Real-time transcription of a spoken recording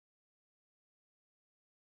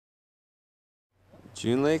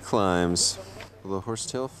June Lake climbs, below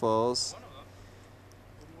Horsetail Falls.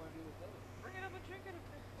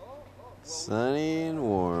 Sunny and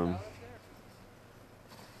warm.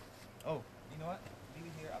 Oh, you know what? Leave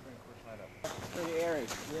it here. I'll bring a push light up. Pretty airy.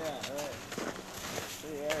 Yeah, right.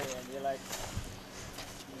 Pretty airy, and you're like,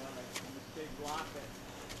 you know, like this big block that.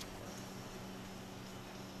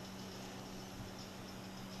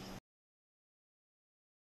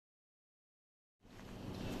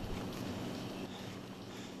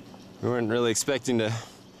 We weren't really expecting to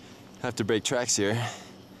have to break tracks here.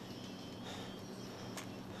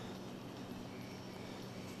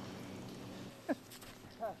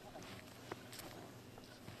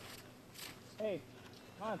 Hey,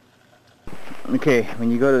 come on. Okay, when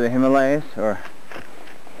you go to the Himalayas or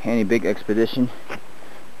any big expedition,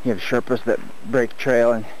 you have Sherpas that break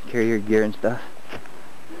trail and carry your gear and stuff.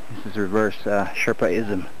 This is reverse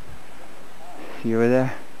Sherpaism. See over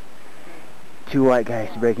there? 2 white guys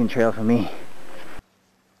breaking trail for me.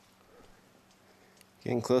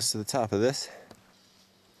 Getting close to the top of this.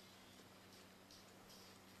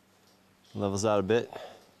 Levels out a bit.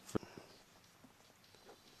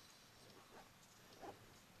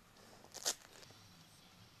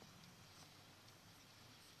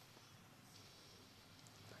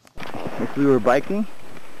 If we were biking,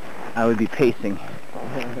 I would be pacing.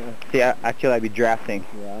 See, actually I'd be drafting.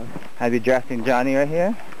 Yeah. I'd be drafting Johnny right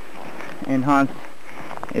here, and Hans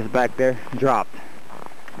is back there, dropped.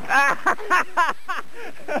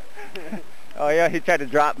 Oh yeah, he tried to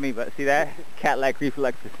drop me, but see that? Cat-like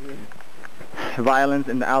reflexes. Violence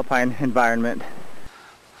in the alpine environment.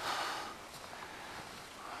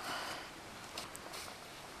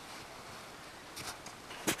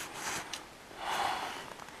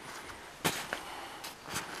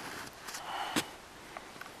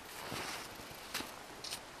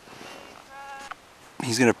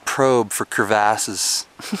 He's gonna probe for crevasses.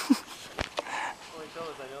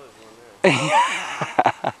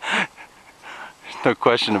 No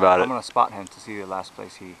question about it. I'm gonna spot him to see the last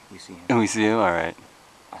place we see him. And we see him? Alright.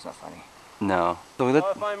 That's not funny. No. So we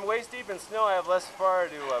Well, if I'm waist deep in snow, I have less far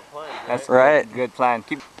to plunge. Right? That's right. Good plan.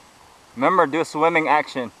 Remember, do a swimming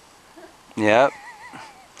action. Yep.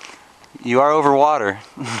 You are over water.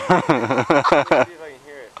 See if I can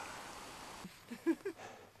hear it.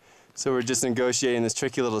 So we're just negotiating this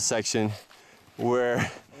tricky little section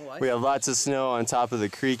where we have lots of snow on top of the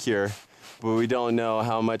creek here, but we don't know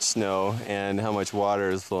how much snow and how much water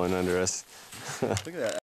is flowing under us. Look at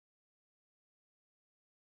that.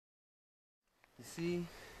 You see?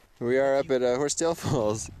 We are up at Horsetail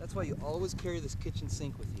Falls. That's why you always carry this kitchen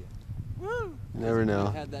sink with you. Woo! Never know.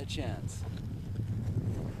 Had that chance.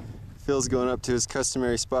 Phil's going up to his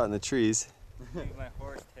customary spot in the trees. My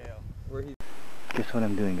horsetail. Where he? Guess what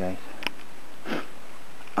I'm doing, guys?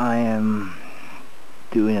 I am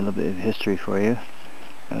doing a little bit of history for you.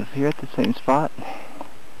 I was here at the same spot,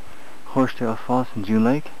 Horsetail Falls in June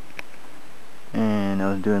Lake, and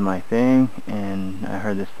I was doing my thing, and I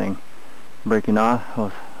heard this thing breaking off. Well,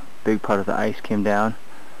 a big part of the ice came down,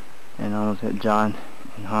 and I almost hit John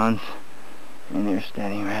and Hans, and they were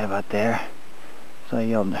standing right about there. So I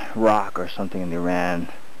yelled rock or something, and they ran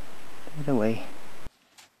the other way.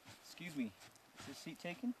 Excuse me. Is this seat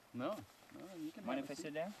taken? No. No, you can. Mind if I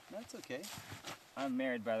sit down? That's okay. I'm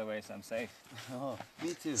married, by the way, so I'm safe. Oh,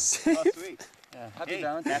 me too. Oh, sweet. Yeah. Happy Hey,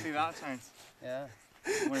 Valentine's. Happy Valentine's. Yeah.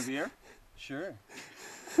 Want a beer? Sure.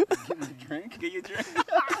 Get my drink. Get you a drink.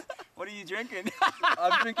 What are you drinking?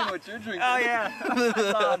 I'm drinking what you're drinking. Oh,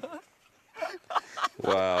 yeah.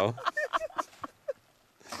 Wow.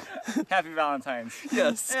 Happy Valentine's.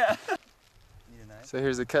 Yes. Yeah. Need a knife? So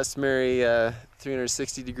here's a customary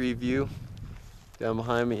 360-degree view. Down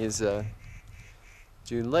behind me is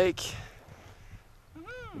June Lake.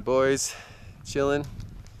 The boys chilling.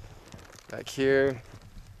 Back here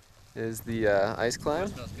is the ice climb.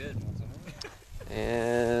 Smells good.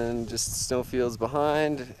 And just snowfields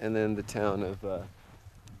behind, and then the town of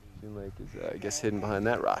June Lake is, I guess, hidden behind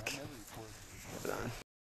that rock. Hold on.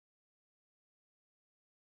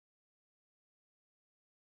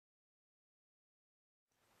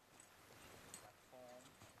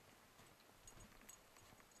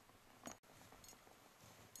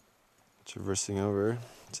 Traversing over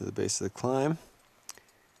to the base of the climb.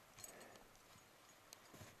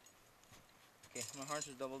 Okay, my hearts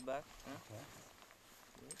are doubled back. Huh?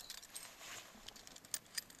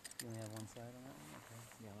 You only have one side on that one? Okay.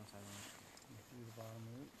 Yeah, one side on. You see the bottom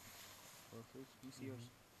root? Let me see yours.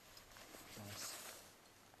 Nice.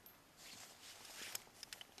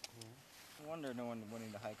 Cool. No wonder no one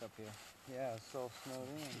wanting to hike up here. Yeah, it's so snowed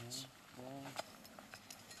in, man.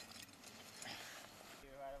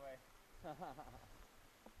 Yeah. Right away.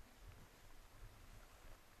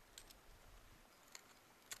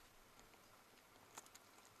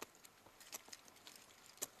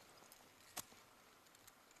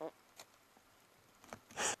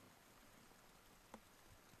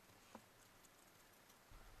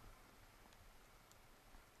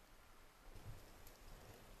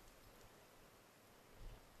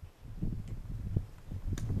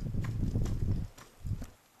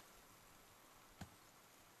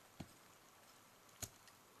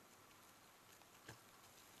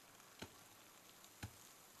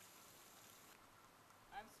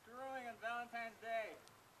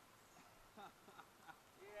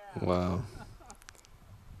 Wow.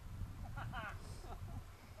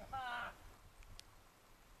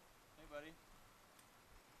 Hey, buddy.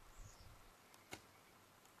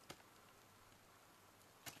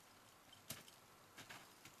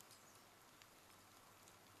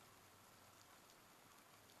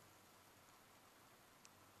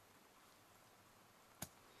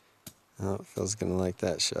 Oh, Phil's gonna like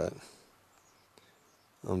that shot.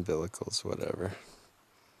 Umbilicals, whatever.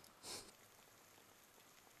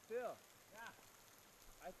 Phil. Yeah.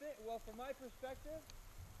 I think, well, from my perspective,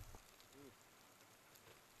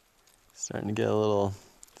 Starting to get a little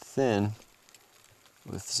thin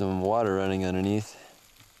with some water running underneath.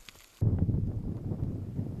 come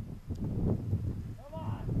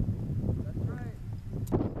on. That's right.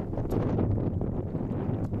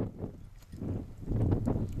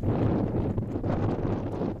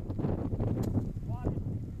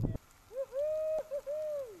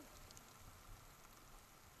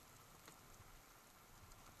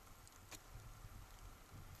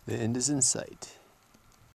 The end is in sight.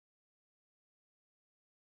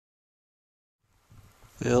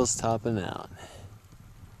 Phil's topping out.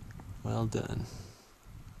 Well done.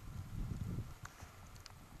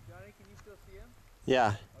 Johnny, can you still see him?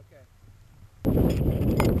 Yeah. Okay.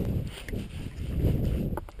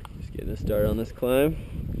 Just getting a start on this climb.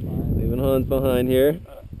 Leaving Hans behind here.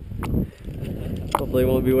 Hopefully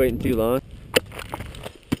won't be waiting too long.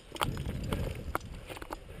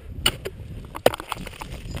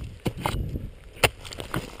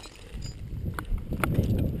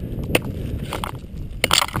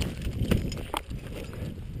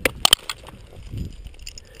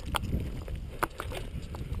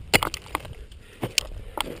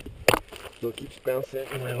 Still keeps bouncing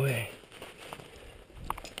in my way.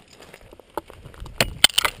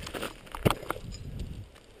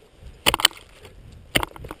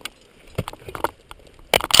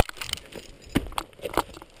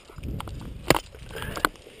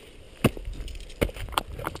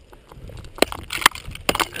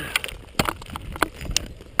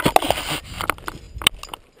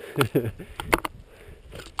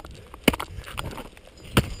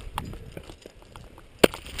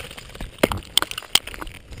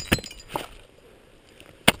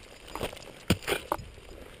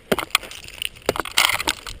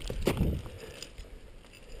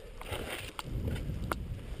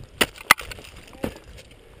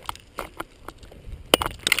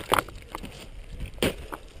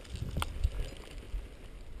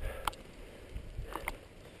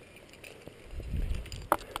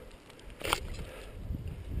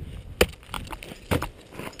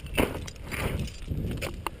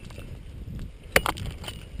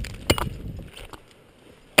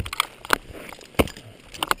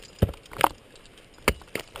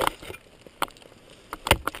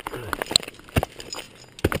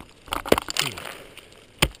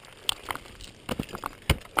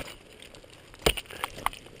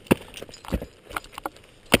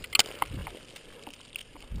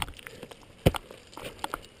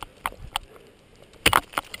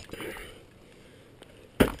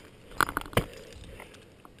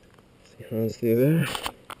 See Hans through there.